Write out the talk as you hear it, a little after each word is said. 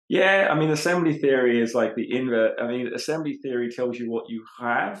Yeah, I mean, assembly theory is like the invert. I mean, assembly theory tells you what you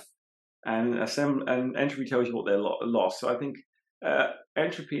have, and entropy tells you what they're lost. So I think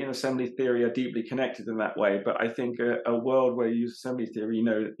entropy and assembly theory are deeply connected in that way. But I think a world where you use assembly theory,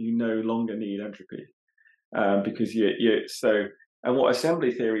 you no longer need entropy because you so. And what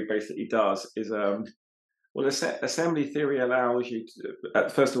assembly theory basically does is, well, assembly theory allows you to,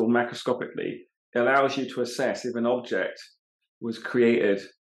 first of all, macroscopically, it allows you to assess if an object was created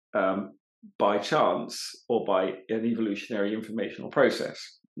um, by chance or by an evolutionary informational process.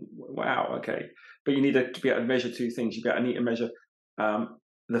 Wow, okay. But you need to be able to measure two things. You need to measure um,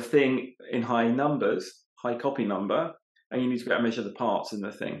 the thing in high numbers, high copy number, and you need to be able to measure the parts in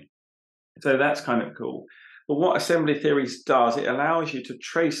the thing. So that's kind of cool. But what assembly theory does, it allows you to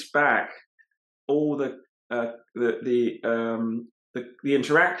trace back all the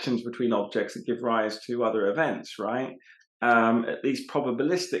interactions between objects that give rise to other events, right? At least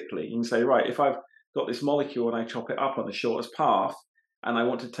probabilistically, you can say, right, if I've got this molecule and I chop it up on the shortest path, and I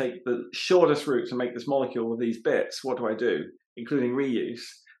want to take the shortest route to make this molecule with these bits, what do? Including reuse.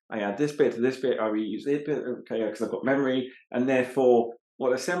 I add this bit to this bit, I reuse this bit, okay, because I've got memory, and therefore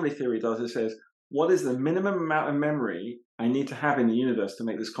what assembly theory does is says, what is the minimum amount of memory I need to have in the universe to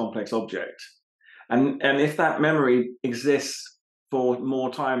make this complex object? And if that memory exists for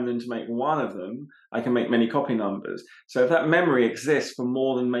more time than to make one of them, I can make many copy numbers. So if that memory exists for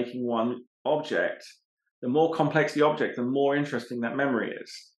more than making one object, the more complex the object, the more interesting that memory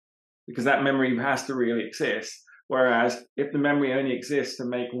is, because that memory has to really exist. Whereas if the memory only exists to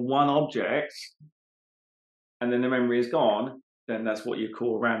make one object, and then the memory is gone, then that's what you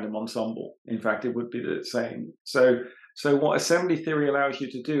call a random ensemble. In fact, it would be the same. So what assembly theory allows you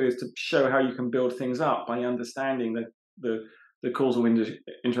to do is to show how you can build things up by understanding the causal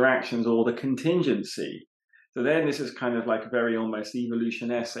interactions or the contingency. So then this is kind of like a very almost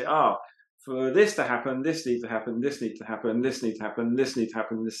evolution-esque. Say, for this to happen, this needs to happen, this needs to happen, this needs to happen, this needs to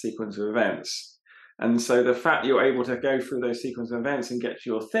happen, this sequence of events. And so the fact you're able to go through those sequence of events and get to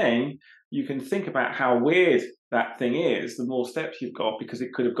your thing, you can think about how weird that thing is, the more steps you've got, because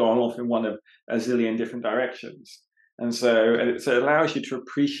it could have gone off in one of a zillion different directions. And so it allows you to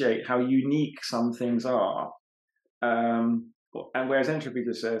appreciate how unique some things are. And whereas entropy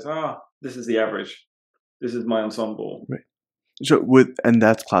just says, this is the average. This is my ensemble. Right. So and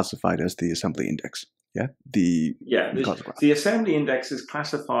that's classified as the assembly index. Yeah. The assembly index is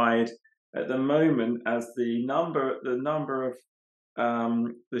classified at the moment as the number of the number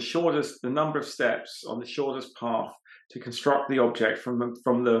of steps on the shortest path to construct the object from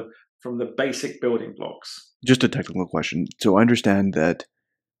the basic building blocks. Just a technical question. So I understand that.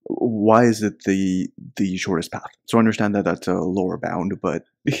 Why is it the shortest path? So I understand that that's a lower bound, but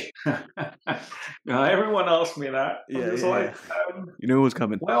everyone asked me that. Yeah. You knew it was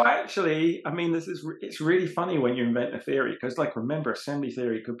coming. Well, actually, I mean, it's really funny when you invent a theory, because, like, remember, assembly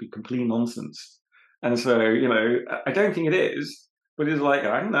theory could be complete nonsense, and so I don't think it is, but it's like,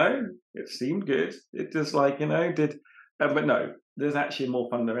 I don't know, it seemed good. It just like but no, there's actually a more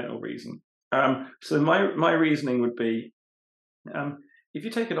fundamental reason. So my reasoning would be. If you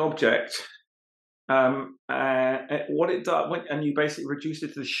take an object, what it does, and you basically reduce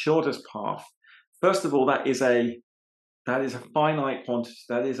it to the shortest path, first of all, that is a finite quantity.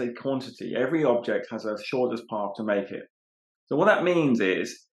 That is a quantity. Every object has a shortest path to make it. So what that means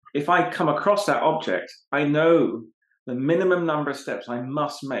is, if I come across that object, I know the minimum number of steps I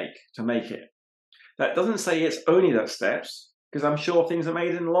must make to make it. That doesn't say it's only that steps, because I'm sure things are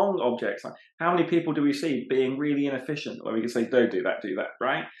made in long objects. Like, how many people do we see being really inefficient? Well, we can say, don't do that,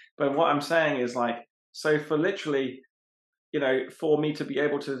 right? But what I'm saying is, like, so for literally, for me to be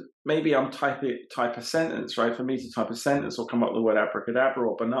able to, maybe I'm type a sentence, right? For me to type a sentence or come up with the word abracadabra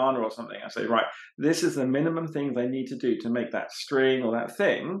or banana or something, I say, right, this is the minimum things I need to do to make that string or that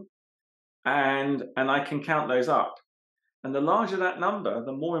thing, and I can count those up. And the larger that number,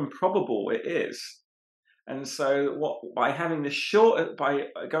 the more improbable it is. And so, by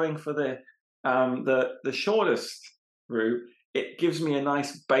going for the shortest route, it gives me a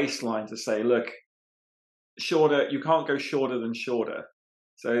nice baseline to say, look, shorter. You can't go shorter than shorter.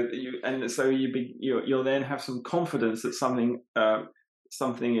 So you'll then have some confidence that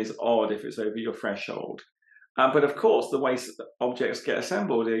something is odd if it's over your threshold. But of course, the way objects get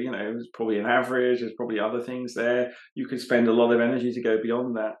assembled, there's probably an average. There's probably other things there. You could spend a lot of energy to go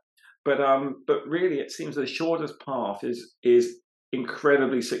beyond that. But really, it seems the shortest path is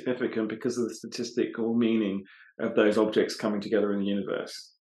incredibly significant because of the statistical meaning of those objects coming together in the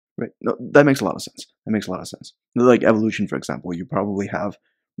universe. Right. No, that makes a lot of sense. Like evolution, for example, you probably have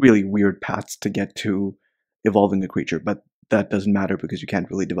really weird paths to get to evolving a creature, but that doesn't matter because you can't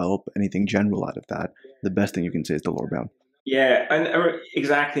really develop anything general out of that. The best thing you can say is the lower bound. Yeah, and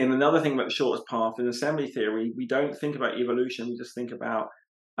exactly. And another thing about the shortest path in assembly theory, we don't think about evolution. We just think about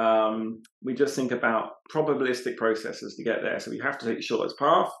probabilistic processes to get there. So we have to take the shortest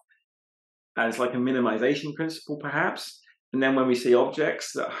path as like a minimization principle, perhaps. And then when we see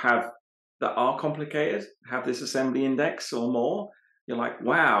objects that are complicated, have this assembly index or more, you're like,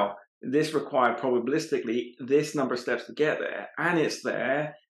 wow, this required probabilistically this number of steps to get there, and it's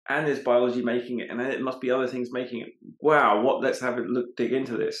there, and there's biology making it, and then it must be other things making it. Wow, let's have a dig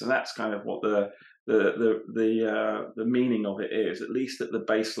into this, and that's kind of what the meaning of it is, at least at the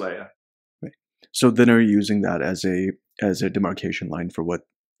base layer. Right. So then, are you using that as a demarcation line for what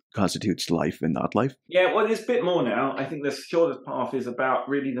constitutes life and not life? Yeah, well, there's a bit more now. I think the shortest path is about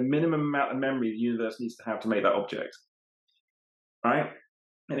really the minimum amount of memory the universe needs to have to make that object, right?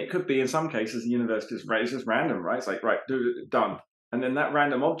 And it could be, in some cases, the universe just raises random, right? It's like, right, done. And then that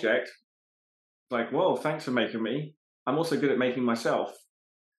random object, like, whoa, thanks for making me. I'm also good at making myself.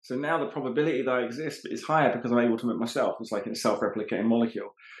 So now the probability that I exist is higher because I'm able to make myself. It's like a self-replicating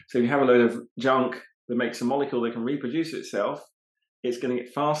molecule. So if you have a load of junk that makes a molecule that can reproduce itself, it's going to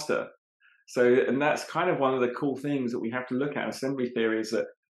get faster. So, and that's kind of one of the cool things that we have to look at in assembly theory, is that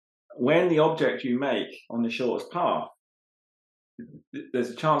when the object you make on the shortest path,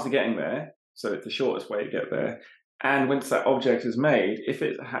 there's a chance of getting there, so it's the shortest way to get there. And once that object is made, if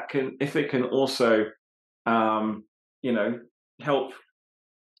it can also, help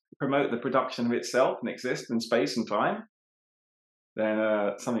promote the production of itself and exist in space and time, then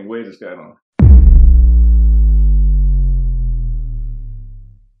something weird is going on.